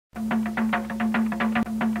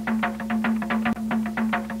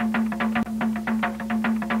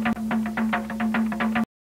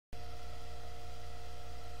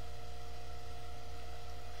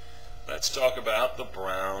Let's talk about the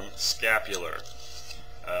Brown Scapular.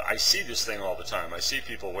 I see this thing all the time. I see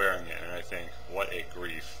people wearing it, and I think, what a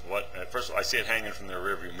grief. First of all, I see it hanging from their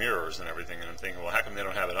rearview mirrors and everything, and I'm thinking, well, how come they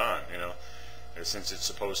don't have it on, you know, since it's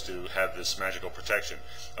supposed to have this magical protection?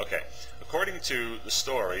 Okay, according to the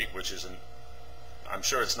story, which is I'm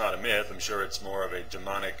sure it's not a myth, I'm sure it's more of a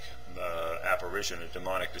demonic apparition, a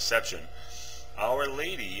demonic deception. Our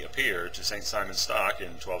Lady appeared to St. Simon Stock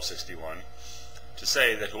in 1261 to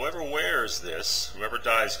say that whoever wears this, whoever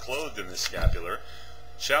dies clothed in this scapular,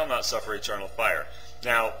 shall not suffer eternal fire.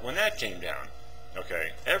 Now, when that came down,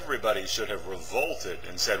 okay, everybody should have revolted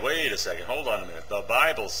and said, wait a second, hold on a minute. The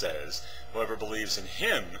Bible says whoever believes in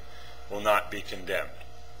him will not be condemned.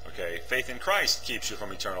 Okay, faith in Christ keeps you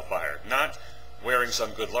from eternal fire, not wearing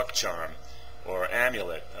some good luck charm or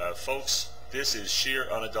amulet. Folks, this is sheer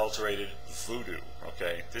unadulterated voodoo.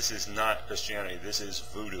 Okay, this is not Christianity, this is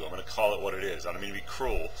voodoo. I'm going to call it what it is. I don't mean to be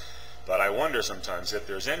cruel, but I wonder sometimes if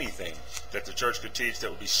there's anything that the church could teach that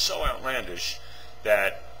would be so outlandish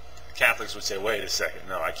that Catholics would say, wait a second,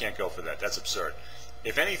 no, I can't go for that, that's absurd.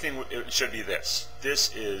 If anything, it should be this.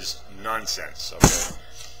 This is nonsense, okay?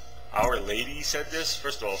 Our Lady said this.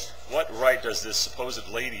 First of all, what right does this supposed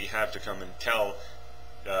lady have to come and tell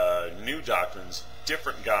new doctrines,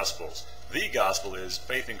 different gospels? The gospel is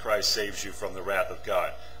faith in Christ saves you from the wrath of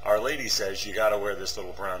God. Our Lady says you got to wear this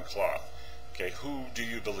little brown cloth. Okay, who do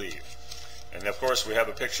you believe? And of course we have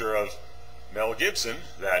a picture of Mel Gibson,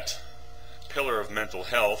 that pillar of mental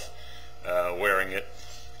health, wearing it.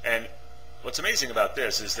 And what's amazing about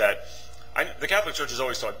this is that the Catholic Church has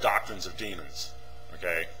always taught doctrines of demons.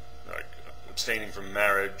 Okay, like abstaining from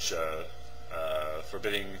marriage,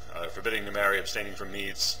 forbidding to marry, abstaining from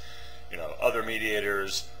meats, you know, other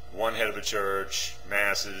mediators, one head of a church,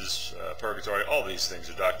 masses, purgatory, all these things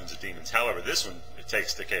are doctrines of demons. However, this one, it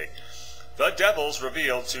takes the cake. The devils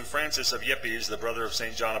revealed to Francis of Yepes, the brother of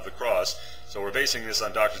St. John of the Cross. So we're basing this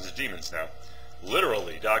on doctrines of demons now.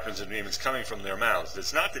 Literally, doctrines of demons coming from their mouths.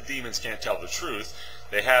 It's not that demons can't tell the truth.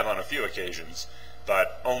 They have on a few occasions,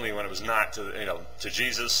 but only when it was not to, you know, to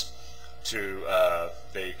Jesus.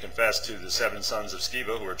 They confessed to the 7 sons of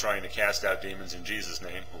Sceva who were trying to cast out demons in Jesus'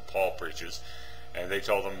 name, who Paul preaches. And they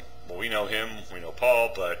told them, well, we know him, we know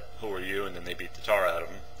Paul, but who are you? And then they beat the tar out of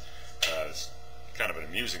him. It's kind of an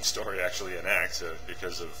amusing story, actually, in Acts,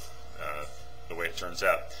 because of the way it turns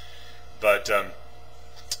out. But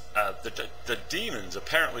the demons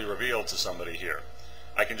apparently revealed to somebody here.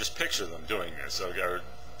 I can just picture them doing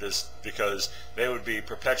this, because they would be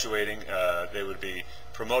perpetuating, they would be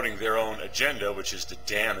promoting their own agenda, which is to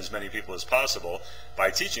damn as many people as possible, by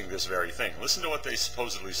teaching this very thing. Listen to what they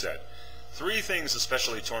supposedly said. 3 things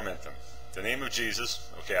especially torment them. The name of Jesus,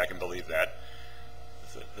 okay, I can believe that.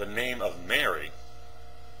 The name of Mary,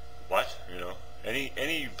 what? You know,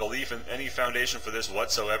 any belief in any foundation for this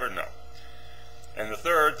whatsoever? No. And the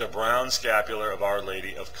third, the brown scapular of Our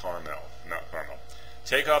Lady of Mount Carmel.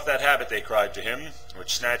 Take off that habit, they cried to him,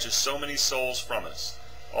 which snatches so many souls from us.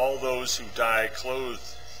 All those who die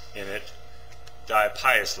clothed in it die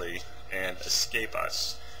piously and escape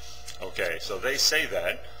us. Okay, so they say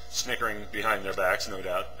that, snickering behind their backs, no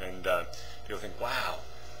doubt, and people think, wow,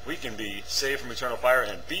 we can be saved from eternal fire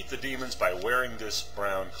and beat the demons by wearing this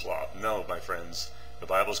brown cloth. No, my friends, the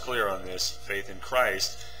Bible is clear on this. Faith in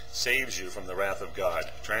Christ saves you from the wrath of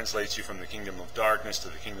God, translates you from the kingdom of darkness to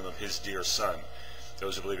the kingdom of his dear Son.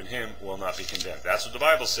 Those who believe in him will not be condemned. That's what the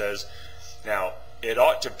Bible says. Now, it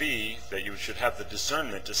ought to be that you should have the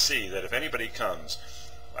discernment to see that if anybody comes,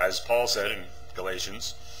 as Paul said in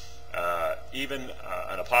Galatians, even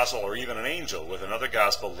an apostle or even an angel with another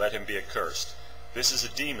gospel, let him be accursed. This is a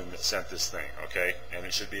demon that sent this thing, okay? And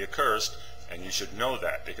it should be accursed, and you should know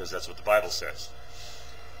that, because that's what the Bible says.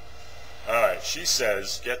 Alright, she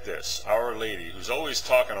says, get this, Our Lady, who's always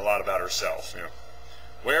talking a lot about herself, you know,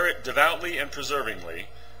 wear it devoutly and preservingly.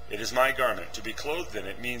 It is my garment. To be clothed in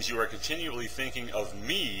it means you are continually thinking of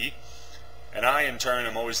me, and I, in turn,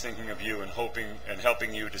 am always thinking of you and hoping and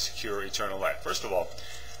helping you to secure eternal life. First of all,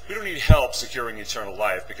 we don't need help securing eternal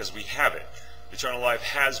life because we have it. Eternal life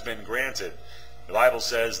has been granted. The Bible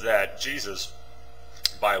says that Jesus,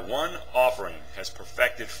 by one offering, has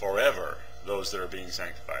perfected forever those that are being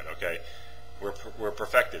sanctified. Okay, we're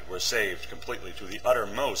perfected. We're saved completely to the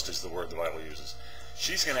uttermost is the word the Bible uses.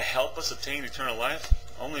 She's going to help us obtain eternal life.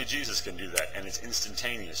 Only Jesus can do that, and it's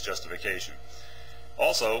instantaneous justification.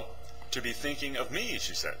 Also, to be thinking of me,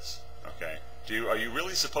 she says. Okay, Are you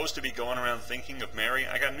really supposed to be going around thinking of Mary?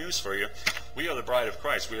 I got news for you. We are the bride of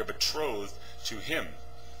Christ. We are betrothed to him.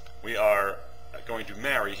 We are going to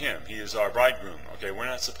marry him. He is our bridegroom. Okay, we're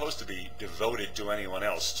not supposed to be devoted to anyone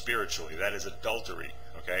else spiritually. That is adultery.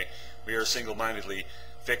 Okay, we are single-mindedly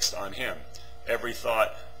fixed on him. Every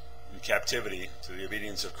thought in captivity to the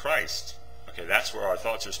obedience of Christ. Okay, that's where our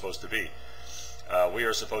thoughts are supposed to be. We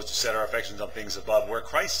are supposed to set our affections on things above, where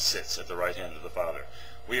Christ sits at the right hand of the Father.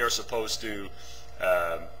 We are supposed to,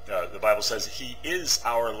 the Bible says he is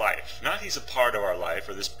our life. Not he's a part of our life,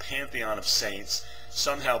 or this pantheon of saints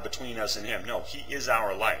somehow between us and him. No, he is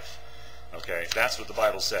our life. Okay, that's what the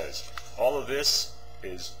Bible says. All of this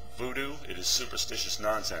is voodoo. It is superstitious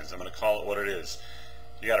nonsense. I'm going to call it what it is.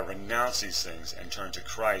 You got to renounce these things and turn to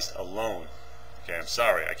Christ alone. Okay, I'm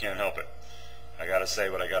sorry, I can't help it. I got to say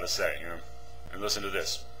what I got to say, you know. And listen to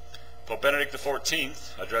this. Pope Benedict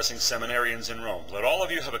XIV, addressing seminarians in Rome. Let all of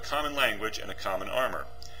you have a common language and a common armor.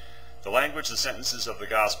 The language, the sentences of the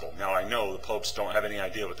gospel. Now I know the popes don't have any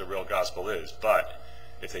idea what the real gospel is, but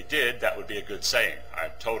if they did, that would be a good saying.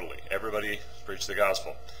 Totally. Everybody preach the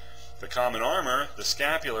gospel. The common armor, the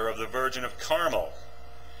scapular of the Virgin of Carmel,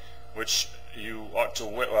 which you ought to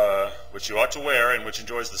wear, and which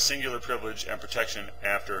enjoys the singular privilege and protection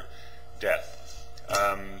after death.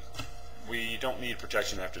 We don't need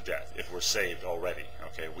protection after death if we're saved already.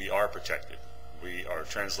 Okay, we are protected. We are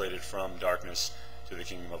translated from darkness to the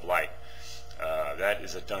kingdom of light. That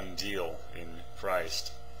is a done deal in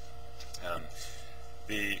Christ.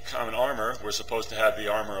 The common armor, we're supposed to have the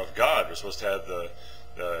armor of God. We're supposed to have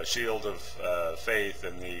the shield of faith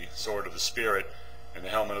and the sword of the Spirit and the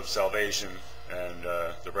helmet of salvation and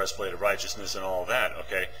the breastplate of righteousness and all of that.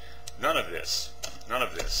 Okay, none of this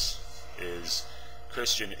is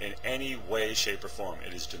Christian in any way, shape, or form.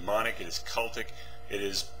 It is demonic. It is cultic.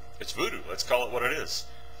 It's voodoo. Let's call it what it is.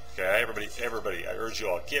 Okay, everybody, I urge you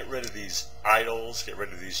all, get rid of these idols, get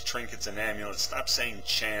rid of these trinkets and amulets, stop saying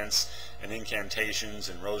chants and incantations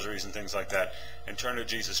and rosaries and things like that, and turn to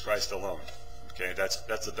Jesus Christ alone. Okay, that's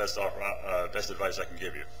the best advice I can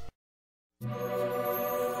give you.